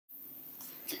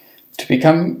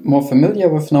become more familiar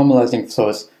with normalizing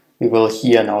flows, we will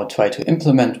here now try to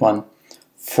implement one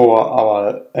for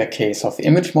our case of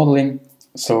image modeling.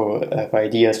 So the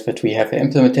idea is that we have an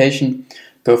implementation,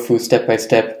 go through step by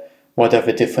step what are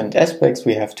the different aspects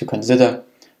we have to consider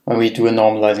when we do a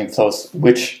normalizing flows,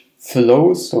 which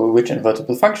flows, so which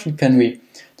invertible function can we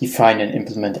define and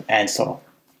implement, and so on.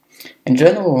 In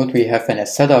general, what we have then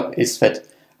as setup is that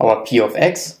our p of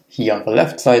x, here on the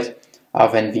left side, are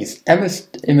then these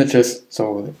images,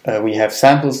 so we have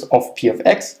samples of p of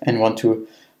x and want to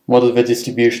model the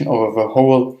distribution over the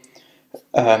whole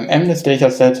MNIST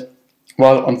data set,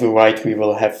 while on the right we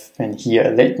will have then here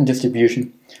a latent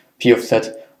distribution, p of z,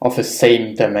 of the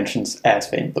same dimensions as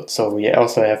the input. So we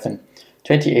also have then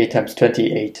 28 times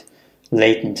 28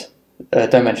 latent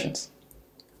dimensions.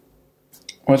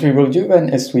 What we will do then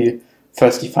is we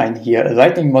first define here a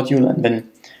lightning module, and then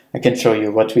I can show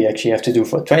you what we actually have to do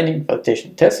for training,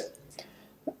 validation, test.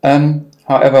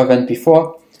 However, then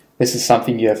before, this is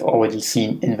something you have already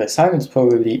seen in the assignments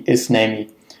probably, is namely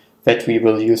that we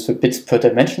will use the bits per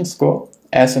dimension score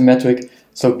as a metric.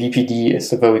 So BPD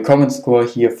is a very common score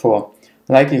here for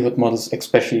likelihood models,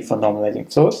 especially for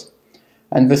normalizing flows.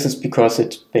 And this is because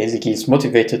it basically is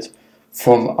motivated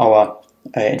from our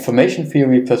information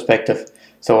theory perspective.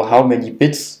 So how many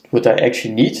bits would I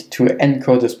actually need to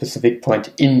encode a specific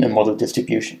point in a model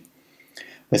distribution?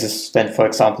 This is then, for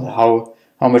example,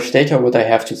 how much data would I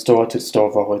have to store the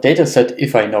whole data set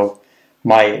if I know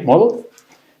my model.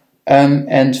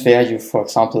 And there you, for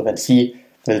example, then see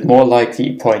the more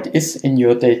likely a point is in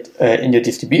your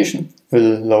distribution, the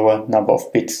lower number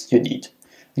of bits you need.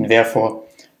 And therefore,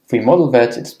 if we model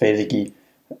that, it's basically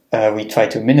we try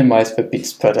to minimize the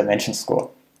bits per dimension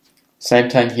score. Same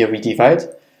time here we divide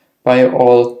by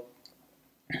all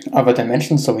other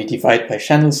dimensions, so we divide by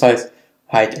channel size,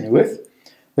 height and width.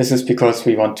 This is because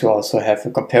we want to also have a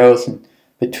comparison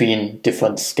between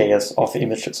different scales of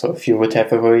images. So if you would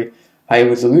have a very high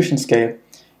resolution scale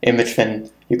image,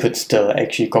 then you could still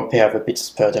actually compare the bits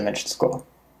per dimension score.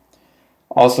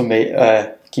 Also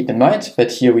keep in mind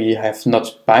that here we have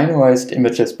not binarized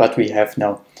images, but we have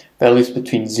now values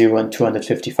between 0 and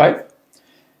 255.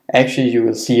 Actually, you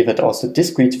will see that also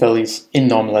discrete values in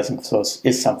normalizing flows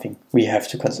is something we have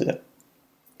to consider.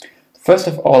 First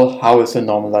of all, how is a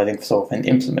normalizing flow then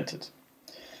implemented?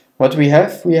 What we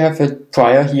have a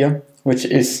prior here, which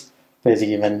is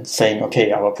basically then saying,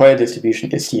 okay, our prior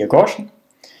distribution is here Gaussian,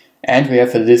 and we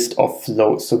have a list of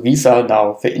flows. So these are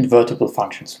now the invertible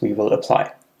functions we will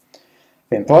apply.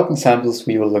 The important samples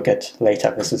we will look at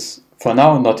later. This is for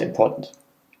now not important.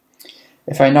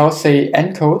 If I now say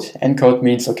encode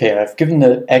means, okay, I've given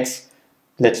the x,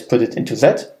 let's put it into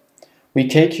z. We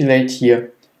calculate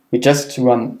here, we just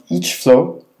run each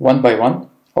flow one by one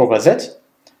over z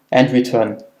and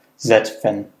return z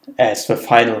then as the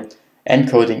final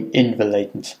encoding in the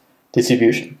latent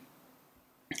distribution.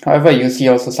 However, you see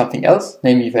also something else,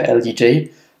 namely the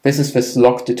LDJ. This is this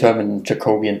log determinant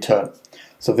Jacobian term.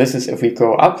 So this is, if we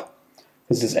go up,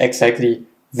 this is exactly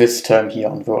this term here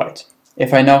on the right.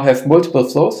 If I now have multiple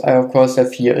flows, I of course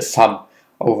have here a sum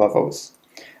over those.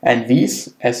 And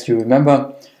these, as you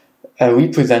remember,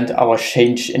 represent our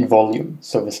change in volume.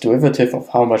 So this derivative of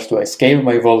how much do I scale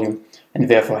my volume and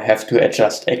therefore have to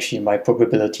adjust actually my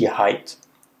probability height.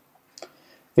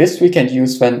 This we can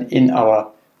use then in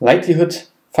our likelihood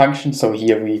function. So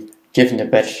here we, given a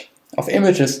batch of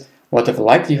images, what are the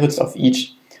likelihoods of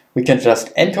each? We can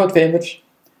just encode the image,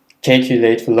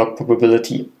 calculate the log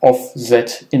probability of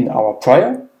z in our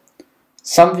prior,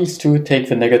 sum these two, take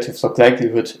the negative log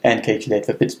likelihood and calculate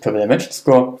the bits per dimension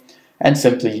score, and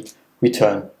simply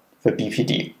return the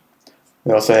BPD.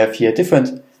 We also have here a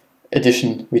different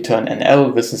addition, return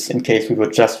NL. This is in case we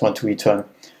would just want to return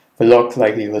the log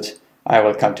likelihood. I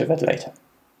will come to that later.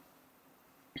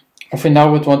 If we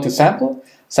now would want to sample,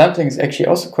 sampling is actually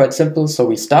also quite simple. So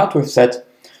we start with z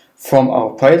from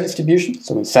our prior distribution.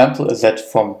 So we sample a z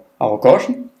from our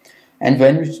Gaussian, and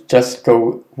then we just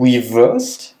go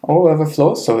reversed over the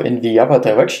flow, so in the other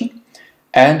direction,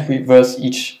 and reverse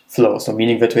each flow, so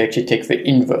meaning that we actually take the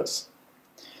inverse.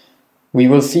 We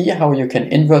will see how you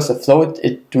can inverse a flow.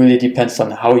 It really depends on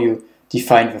how you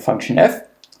define the function f.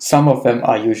 Some of them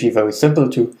are usually very simple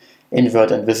to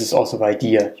invert, and this is also the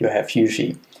idea you have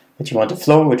usually, that you want a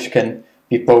flow which can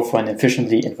be both run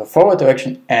efficiently in the forward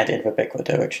direction and in the backward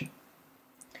direction.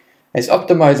 As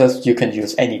optimizers, you can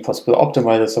use any possible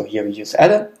optimizer, so here we use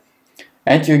adder,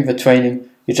 and during the training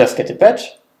you just get a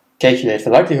batch, calculate the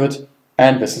likelihood,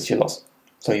 and this is your loss.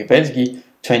 So you basically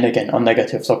train again on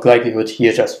negative log likelihood,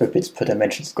 here just the bits per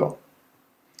dimension score.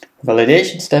 The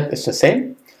validation step is the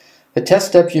same. The test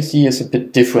step you see is a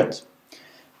bit different.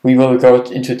 we will go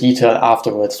into detail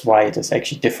afterwards why it is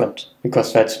actually different,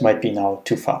 because that might be now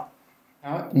too far.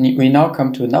 We now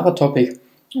come to another topic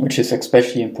which is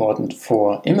especially important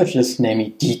for images,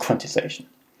 namely dequantization.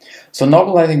 So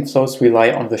normalizing flows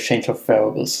rely on the change of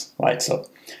variables, right? So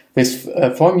this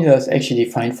formula is actually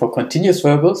defined for continuous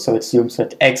variables, so it assumes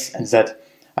that x and z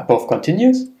are both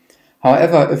continuous.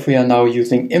 However, if we are now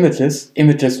using images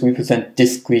represent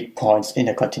discrete points in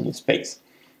a continuous space.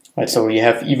 Right, so we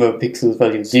have either pixel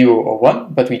value 0 or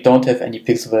 1, but we don't have any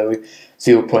pixel value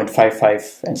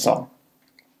 0.55 and so on.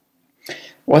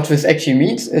 What this actually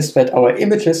means is that our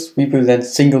images represent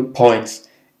single points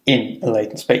in a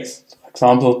latent space. So for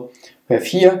example, we have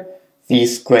here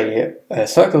these gray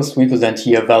circles represent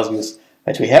here values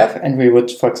that we have, and we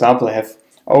would, for example, have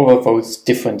over those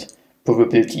different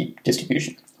probability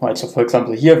distribution. Right, so for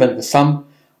example, here then the sum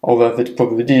over the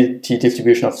probability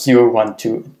distribution of 0, 1,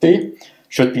 2, 3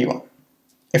 should be 1.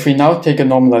 If we now take a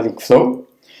normalizing flow,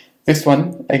 this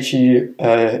one actually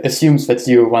assumes that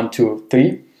 0, 1, 2,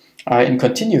 3 are in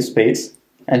continuous space,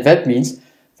 and that means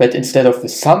that instead of the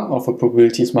sum of the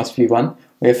probabilities must be 1,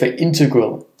 we have an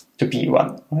integral to be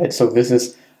 1. Right? So this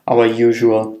is our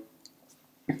usual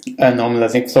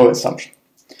normalizing flow assumption.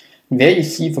 There you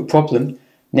see the problem,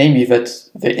 namely that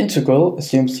the integral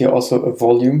assumes here also a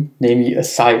volume, namely a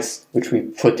size, which we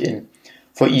put in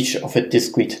for each of the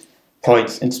discrete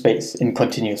points in space, in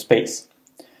continuous space.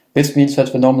 This means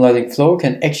that the normalizing flow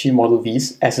can actually model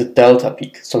these as a delta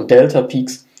peak. So delta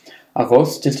peaks are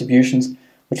those distributions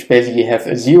which basically have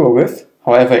a zero width,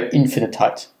 however infinite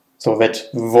height, so that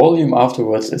the volume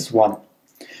afterwards is 1.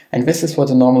 And this is what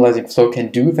a normalizing flow can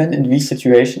do then in this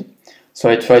situation. So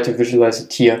I try to visualize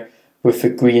it here with the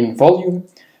green volume,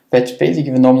 that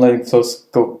basically the normalizing flows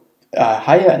go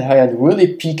higher and higher and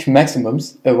really peak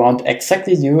maximums around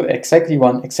exactly 0, exactly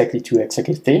 1, exactly 2,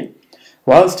 exactly 3,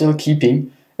 while still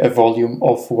keeping a volume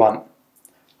of 1.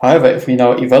 However, if we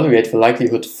now evaluate the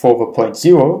likelihood for the point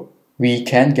 0, we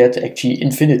can get actually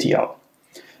infinity out.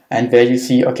 And there you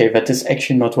see, okay, that is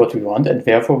actually not what we want, and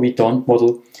therefore we don't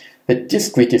model a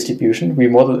discrete distribution, we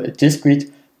model a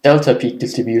discrete delta peak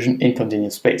distribution in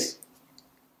continuous space.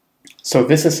 So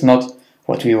this is not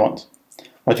what we want.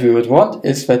 What we would want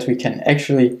is that we can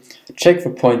actually check the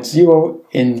point 0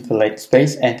 in the latent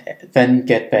space and then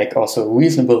get back also a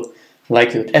reasonable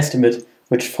likelihood estimate,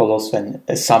 which follows then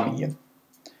a sum here.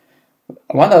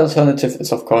 One alternative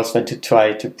is of course then to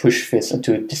try to push this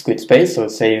into discrete space, so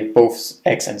say both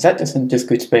x and z is in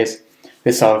discrete space.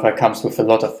 This however comes with a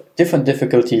lot of different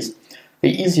difficulties. The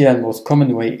easier and most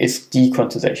common way is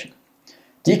dequantization.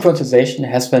 Dequantization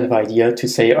has been the idea to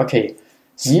say, okay,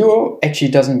 0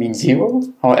 actually doesn't mean 0,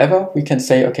 however we can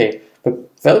say, okay, the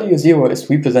value 0 is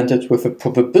represented with a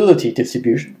probability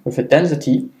distribution, with a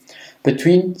density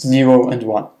between 0 and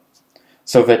 1.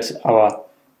 So that our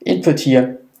input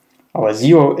here, our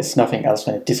 0 is nothing else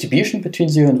than a distribution between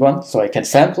 0 and 1, so I can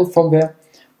sample from there.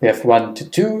 We have 1 to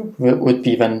 2 would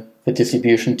be then the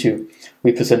distribution to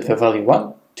represent the value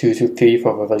 1, 2 to 3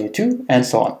 for the value 2, and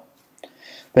so on.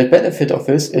 The benefit of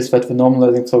this is that the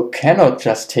normalizing flow cannot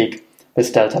just take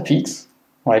this delta peaks,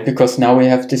 right? Because now we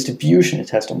have distribution it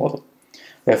has to model.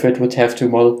 Therefore it would have to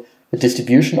model the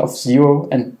distribution of 0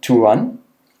 and 2, 1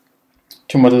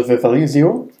 to model the value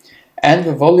 0, and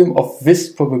the volume of this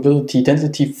probability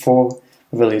density for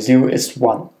the value 0 is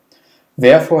 1.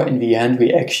 Therefore in the end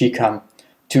we actually come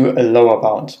to a lower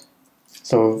bound.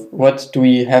 So what do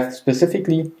we have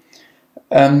specifically?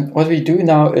 What we do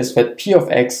now is that P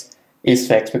of x is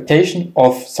the expectation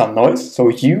of some noise, so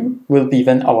u will be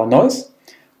then our noise,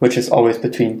 which is always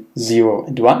between 0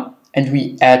 and 1, and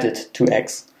we add it to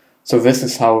x. So this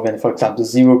is how when, for example,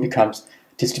 0 becomes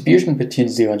distribution between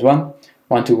 0 and 1,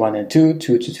 1 to 1 and 2,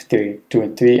 2 to 3, 2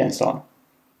 and 3, and so on.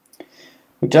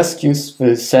 We just use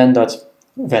the standard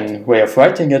then way of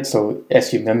writing it, so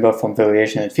as you remember from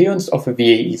variation inference of the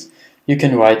VAEs, you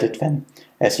can write it then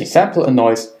as you sample a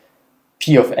noise,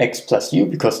 P of x plus u,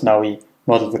 because now we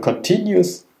model the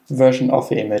continuous version of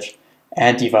the image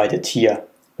and divide it here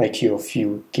by q of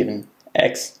u given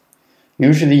x.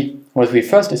 Usually what we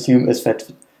first assume is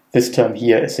that this term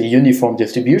here is a uniform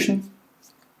distribution,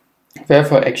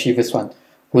 therefore actually this one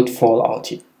would fall out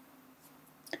here.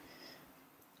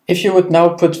 If you would now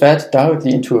put that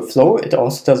directly into a flow, it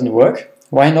also doesn't work.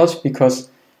 Why not? Because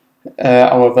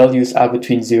our values are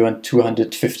between 0 and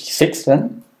 256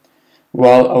 then,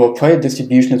 while our prior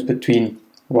distribution is between,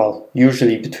 well,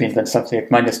 usually between then something like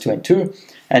 -2 and 2,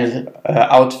 and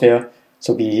out there,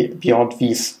 so beyond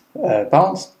these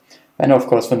bounds. And of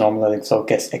course the normalizing flow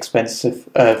gets expensive.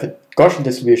 The Gaussian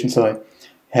distribution, sorry,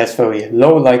 has very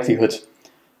low likelihood,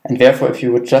 and therefore if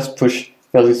you would just push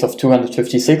values of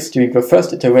 256 during the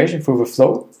first iteration through the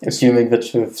flow, assuming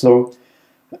that the flow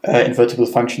invertible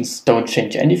functions don't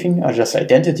change anything, are just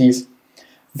identities,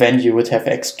 then you would have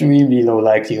extremely low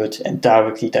likelihood and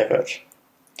directly diverge.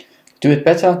 To do it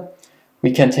better,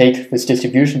 we can take this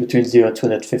distribution between 0 and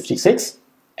 256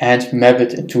 and map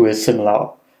it into a similar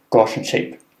Gaussian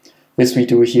shape. This we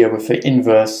do here with the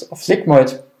inverse of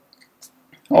sigmoid.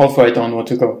 Although I don't want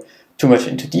to go too much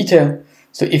into detail,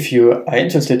 so if you are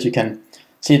interested you can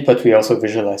see it, but we also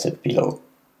visualize it below.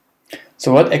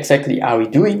 So what exactly are we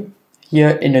doing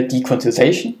here in a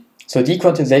dequantization? So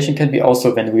dequantization can be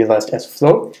also then realized as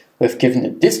flow. We've given a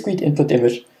discrete input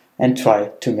image and try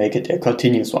to make it a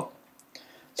continuous one.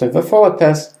 So in the forward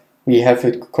pass we have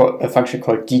a function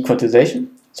called dequantization.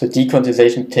 So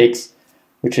dequantization takes,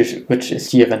 which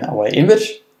is here then our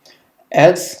image,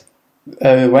 adds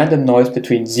a random noise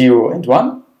between 0 and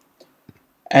 1,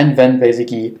 and then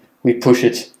basically we push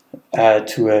it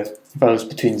to values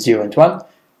between 0 and 1,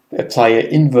 apply an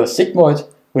inverse sigmoid,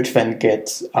 which then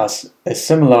gets us a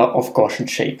similar off-Gaussian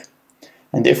shape.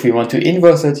 And if we want to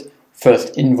inverse it,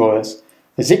 first inverse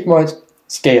the sigmoid,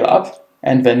 scale up,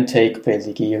 and then take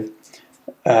basically,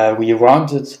 we round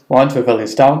the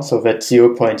values down so that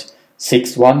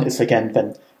 0.61 is again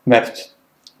then mapped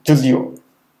to 0.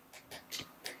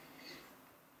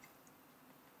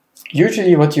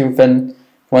 Usually what you then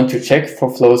want to check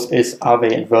for flows is, are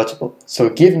they invertible? So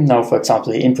given now, for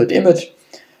example, the input image,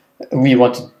 we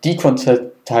want to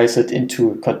dequantize it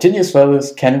into continuous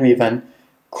values. Can we then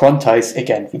quantize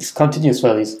again these continuous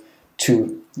values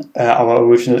to our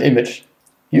original image?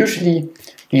 Usually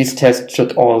these tests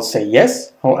should all say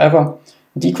yes. However,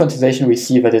 in dequantization we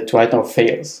see that it right now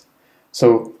fails.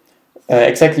 So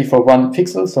exactly for 1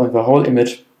 pixel, so in the whole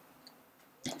image,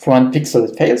 for 1 pixel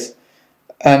it fails.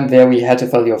 There we had a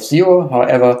value of 0.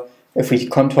 However, if we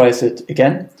quantize it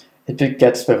again, it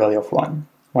gets the value of 1.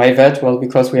 Why that? Well,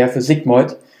 because we have a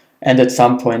sigmoid, and at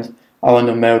some point our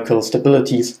numerical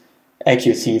stabilities,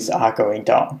 accuracies are going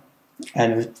down.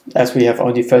 And as we have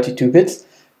only 32 bits,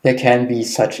 there can be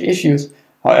such issues.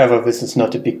 However, this is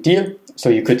not a big deal. So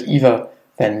you could either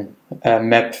then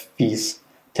map these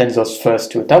tensors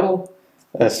first to a double,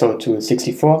 so to a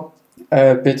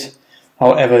 64-bit.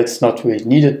 However, it's not really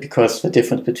needed because the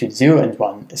difference between 0 and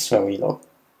 1 is very low.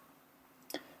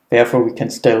 Therefore, we can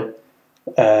still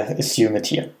assume it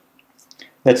here.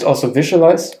 Let's also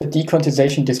visualize the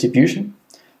dequantization distribution.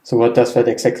 So what does that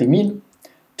exactly mean?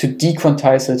 To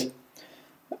dequantize it.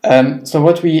 So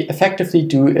what we effectively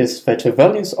do is that the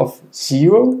values of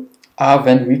 0 are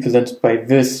then represented by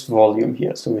this volume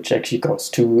here, so which actually goes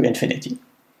to infinity.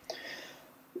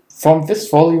 From this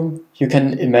volume, you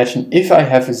can imagine if I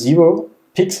have a 0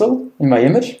 pixel in my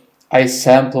image, I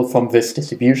sample from this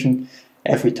distribution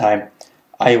every time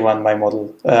I run my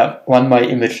model, run my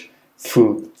image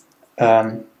through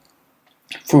the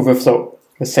flow.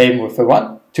 The same with the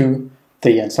 1, 2,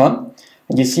 3, and so on.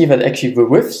 And you see that actually the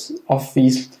widths of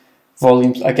these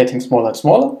volumes are getting smaller and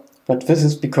smaller, but this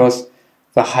is because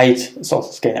the height is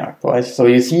also scaling up, right? So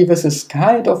you see this is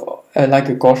kind of like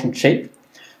a Gaussian shape.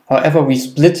 However, we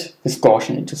split this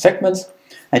Gaussian into segments,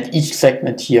 and each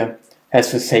segment here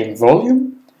has the same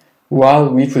volume while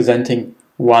representing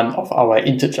one of our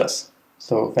integers.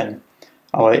 So then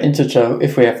our integer,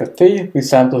 if we have a 3, we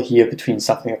sample here between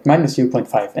something like minus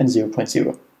 0.5 and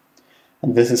 0.0.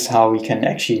 And this is how we can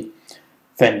actually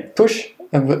then push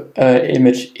an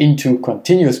image into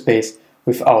continuous space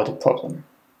without a problem.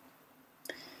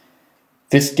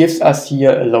 This gives us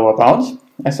here a lower bound,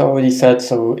 as I already said.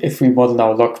 So if we model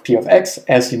now log p of x,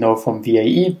 as you know from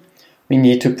VAE, we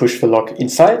need to push the log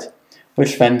inside,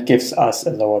 which then gives us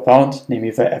a lower bound,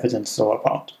 namely the evidence lower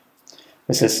bound.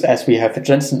 This is as we have a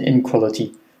Jensen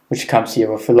inequality, which comes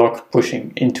here with the log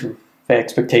pushing into the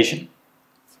expectation.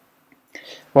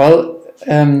 Well,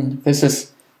 this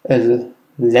is a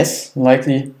less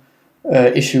likely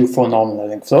issue for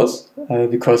normalizing flows,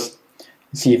 because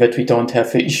you see that we don't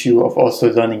have the issue of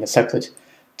also learning a separate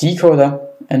decoder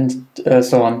and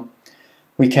so on.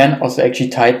 We can also actually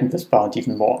tighten this bound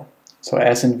even more. So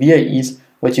as in VAEs,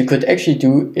 what you could actually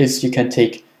do is you can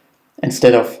take,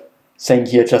 instead of saying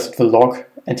here just the log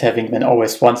and having then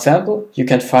always one sample, you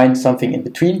can find something in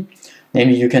between.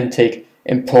 Namely, you can take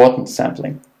importance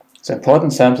sampling. So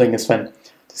importance sampling is when the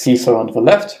seesaw on the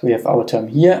left, we have our term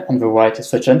here, on the right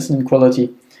is the Jensen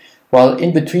inequality, while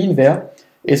in between there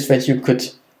is that you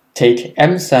could take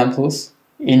m samples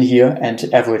in here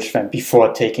and average them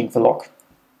before taking the log.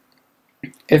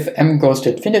 If m goes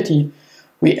to infinity,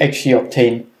 we actually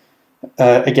obtain,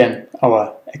 again,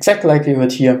 our exact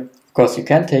likelihood here. Of course, you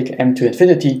can take m to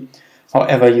infinity,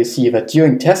 However, you see that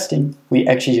during testing, we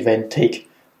actually then take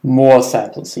more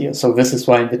samples here. So this is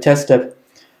why in the test step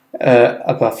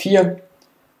above here,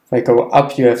 if I go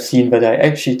up, you have seen that I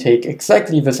actually take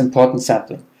exactly this important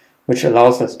sampling, which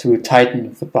allows us to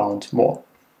tighten the bound more.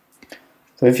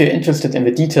 So if you're interested in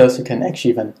the details, you can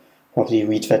actually then probably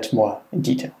read that more in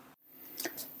detail.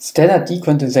 Standard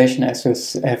dequantization, as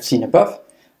we have seen above,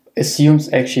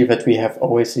 assumes actually that we have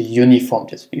always a uniform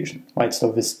distribution, right?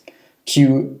 So this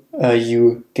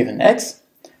QU given X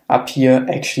up here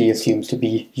actually assumes to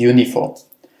be uniform.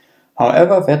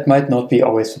 However, that might not be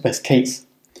always the best case.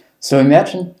 So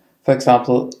imagine, for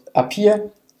example, up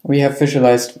here we have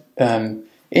visualized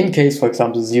in case, for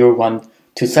example, 0, 1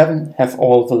 to 7 have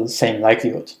all the same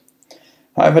likelihood.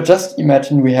 However, just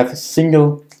imagine we have a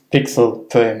single pixel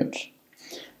per image.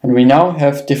 And we now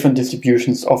have different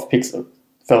distributions of pixel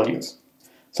values.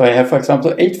 So I have, for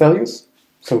example, 8 values,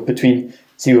 so between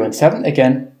 0 and 7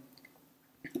 again,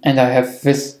 and I have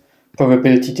this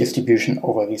probability distribution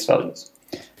over these values.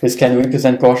 This can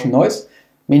represent Gaussian noise,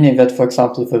 meaning that, for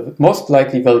example, the most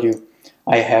likely value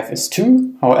I have is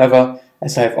 2. However,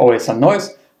 as I have always some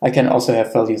noise, I can also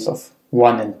have values of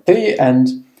 1 and 3,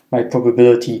 and my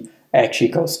probability actually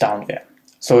goes down there.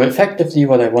 So effectively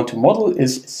what I want to model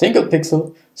is a single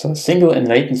pixel, so a single in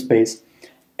latent space,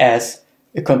 as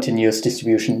a continuous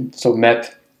distribution. So map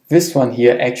this one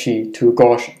here actually to a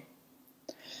Gaussian.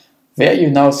 There you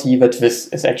now see that this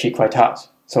is actually quite hard.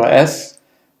 So as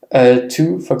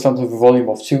 2, for example, the volume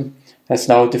of 2 has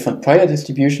now a different prior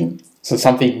distribution, so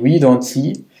something we don't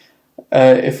see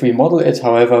if we model it.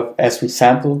 However, as we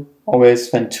sample, always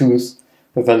when 2's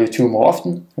the value 2 more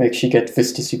often, we actually get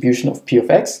this distribution of P of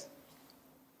X.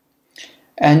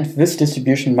 And this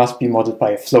distribution must be modeled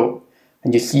by a flow.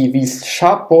 And you see these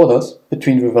sharp borders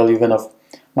between the value then of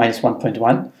minus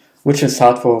 1.1, which is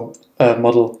hard for a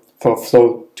model, for a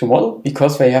flow to model,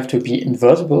 because they have to be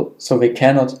invertible, so they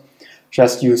cannot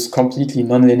just use completely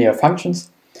nonlinear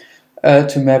functions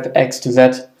to map X to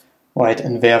Z, right?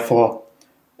 And therefore,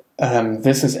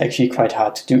 this is actually quite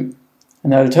hard to do.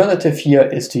 An alternative here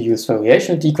is to use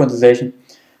variational dequantization,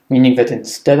 meaning that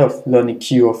instead of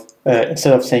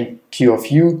saying Q of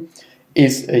U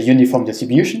is a uniform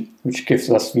distribution, which gives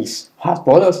us these hard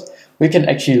borders, we can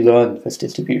actually learn this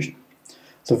distribution.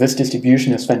 So this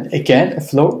distribution is then again a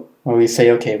flow, where we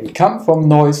say, okay, we come from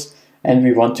noise and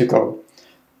we want to go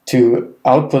to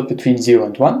output between 0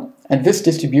 and 1. And this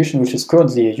distribution, which is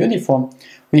currently a uniform,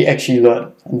 we actually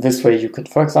learn. And this way you could,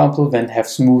 for example, then have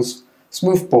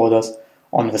smooth borders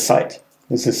on the side.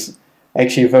 This is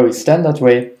actually a very standard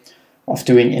way of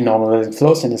doing in normalizing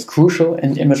flows and is crucial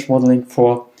in image modeling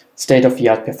for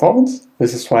state-of-the-art performance.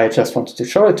 This is why I just wanted to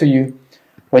show it to you.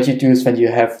 What you do is when you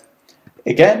have,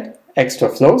 again, extra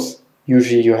flows,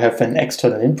 usually you have an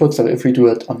external input. So if we do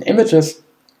it on images,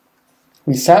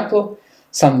 we sample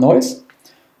some noise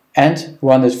and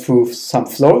run it through some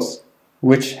flows,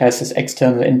 which has as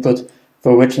external input the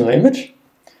original image.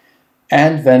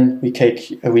 And then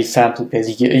we sample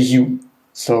basically a U.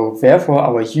 So therefore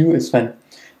our U is then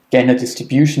again a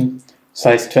distribution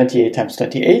size 28 times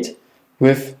 28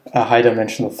 with a high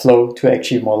dimensional flow to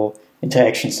actually model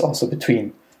interactions also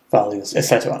between values,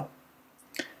 etc.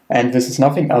 And this is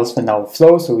nothing else than now a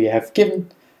flow. So we have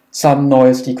given some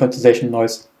noise, dequantization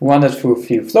noise, run it through a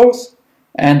few flows,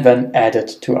 and then add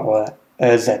it to our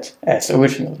Z as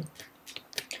originally.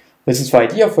 This is the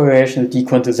idea of variational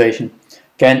dequantization.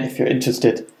 Again, if you're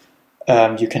interested,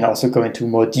 you can also go into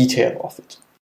more detail of it.